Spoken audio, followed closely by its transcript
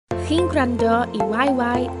Chi'n gwrando I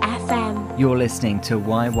YYFM. You're listening to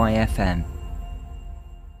YYFM.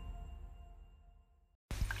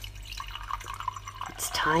 It's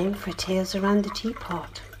time for Tales Around the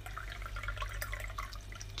Teapot.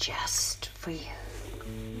 Just for you.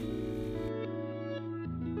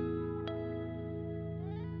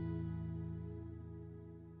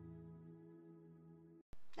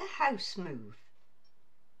 The House Move.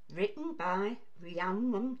 Written by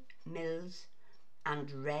Rhianwen Mills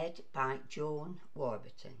and read by Joan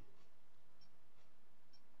Warburton.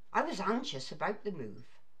 I was anxious about the move,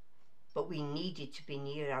 but we needed to be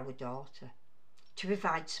near our daughter to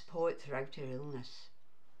provide support throughout her illness.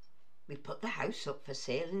 We put the house up for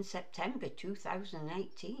sale in September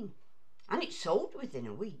 2018 and it sold within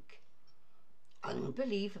a week.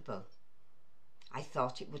 Unbelievable. I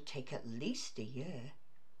thought it would take at least a year.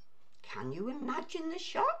 Can you imagine the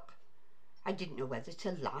shock? I didn't know whether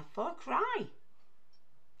to laugh or cry.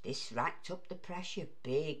 This racked up the pressure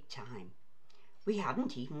big time. We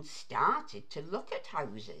hadn't even started to look at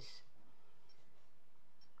houses.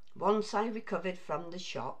 Once I recovered from the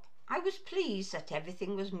shock, I was pleased that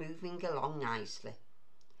everything was moving along nicely.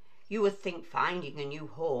 You would think finding a new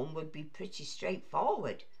home would be pretty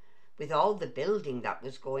straightforward with all the building that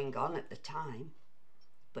was going on at the time.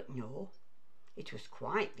 But no, it was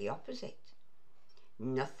quite the opposite.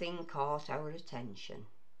 Nothing caught our attention.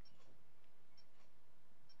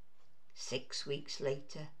 6 weeks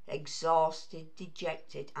later, exhausted,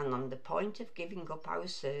 dejected, and on the point of giving up our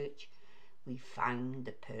search, we found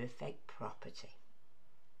the perfect property.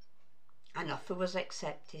 An offer was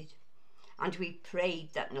accepted, and we prayed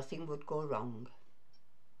that nothing would go wrong.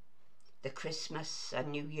 The Christmas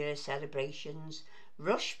and New Year celebrations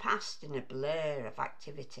rushed past in a blur of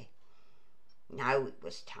activity. Now it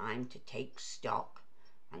was time to take stock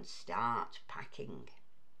and start packing.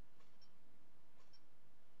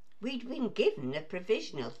 We'd been given a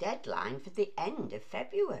provisional deadline for the end of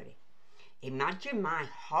February. Imagine my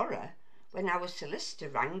horror when our solicitor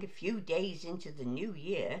rang a few days into the new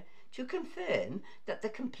year to confirm that the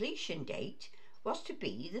completion date was to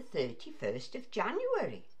be the 31st of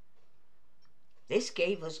January. This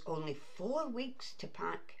gave us only 4 weeks to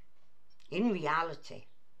pack. In reality,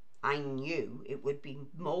 I knew it would be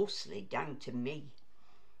mostly down to me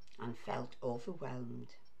and felt overwhelmed.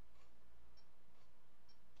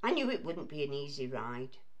 I knew it wouldn't be an easy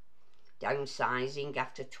ride. Downsizing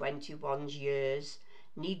after 21 years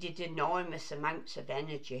needed enormous amounts of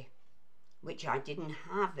energy, which I didn't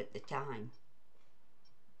have at the time.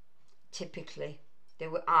 Typically, there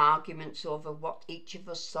were arguments over what each of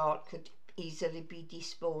us thought could easily be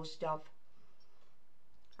disposed of.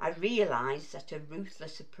 I realised that a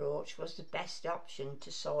ruthless approach was the best option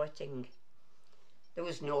to sorting. There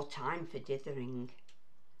was no time for dithering.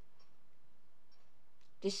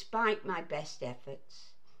 Despite my best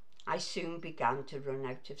efforts, I soon began to run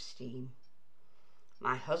out of steam.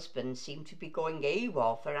 My husband seemed to be going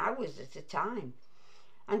AWOL for hours at a time,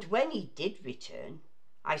 and when he did return,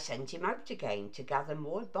 I sent him out again to gather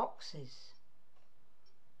more boxes.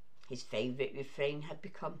 His favourite refrain had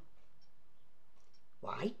become,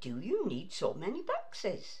 "Why do you need so many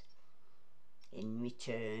boxes?" In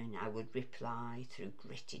return, I would reply through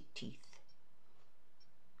gritted teeth,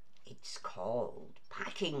 "It's called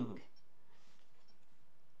packing."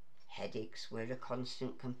 Headaches were a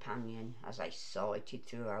constant companion as I sorted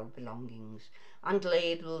through our belongings and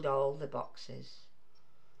labelled all the boxes.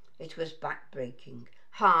 It was back-breaking,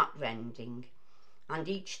 heart-rending, and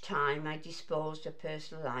each time I disposed of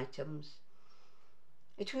personal items,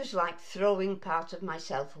 it was like throwing part of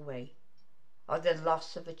myself away, or the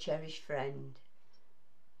loss of a cherished friend.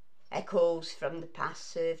 Echoes from the past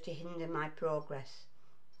served to hinder my progress,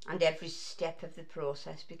 and every step of the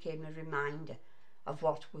process became a reminder of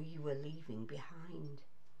what we were leaving behind.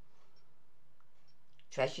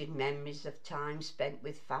 Treasured memories of time spent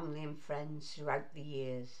with family and friends throughout the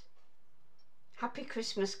years. Happy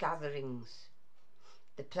Christmas gatherings.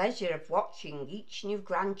 The pleasure of watching each new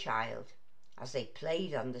grandchild as they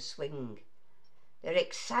played on the swing. Their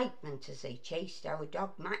excitement as they chased our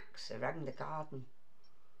dog Max around the garden.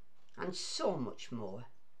 And so much more.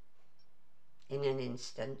 In an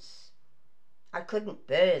instance, I couldn't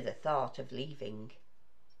bear the thought of leaving.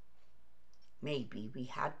 Maybe we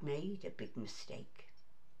had made a big mistake.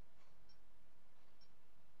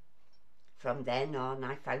 From then on,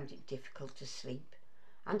 I found it difficult to sleep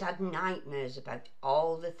and had nightmares about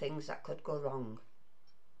all the things that could go wrong.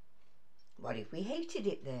 What if we hated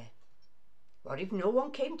it there? What if no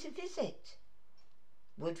one came to visit?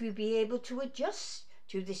 Would we be able to adjust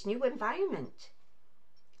to this new environment?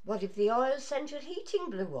 What if the oil central heating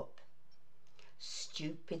blew up?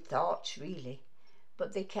 Stupid thoughts, really,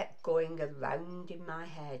 but they kept going around in my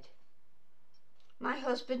head. My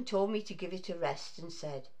husband told me to give it a rest and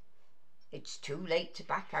said, "It's too late to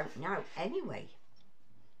back out now anyway."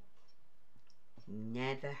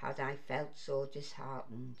 Never had I felt so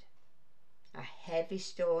disheartened. A heavy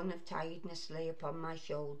stone of tiredness lay upon my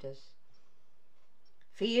shoulders.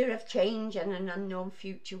 Fear of change and an unknown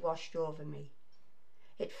future washed over me.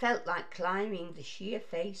 It felt like climbing the sheer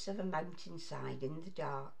face of a mountainside in the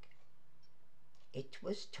dark. It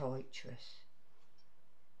was torturous.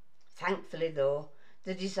 Thankfully, though,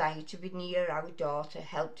 the desire to be near our daughter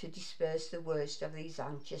helped to disperse the worst of these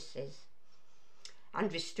anxieties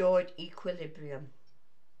and restored equilibrium.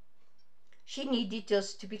 She needed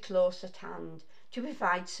us to be close at hand to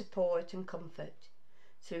provide support and comfort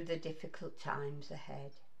through the difficult times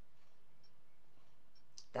ahead.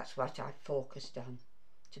 That's what I focused on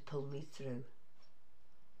to pull me through.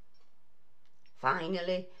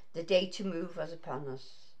 Finally, the day to move was upon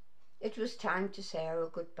us. It was time to say our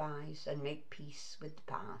goodbyes and make peace with the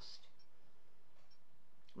past.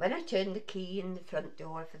 When I turned the key in the front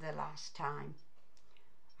door for the last time,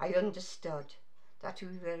 I understood that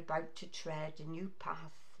we were about to tread a new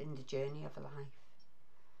path in the journey of life.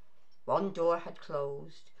 One door had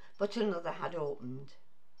closed, but another had opened.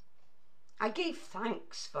 I gave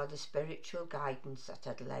thanks for the spiritual guidance that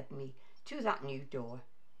had led me to that new door,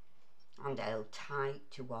 and held tight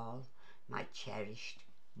to all my cherished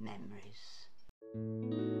memories.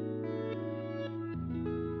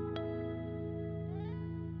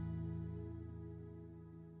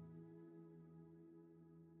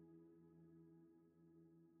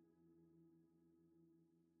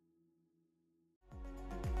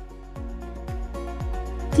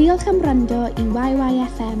 Diolch am wrando I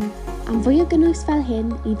YYFM. Am fwy o gynnwys fel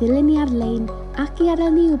hyn I ddilyn ni ar-lein ac I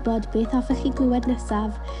adael ni wybod beth hoffech chi glywed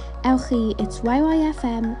nesaf, ewch I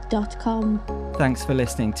itsyfm.com. Thanks for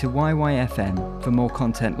listening to YYFM. For more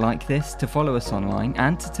content like this, to follow us online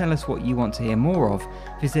and to tell us what you want to hear more of,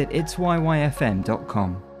 visit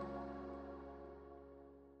itsyfm.com.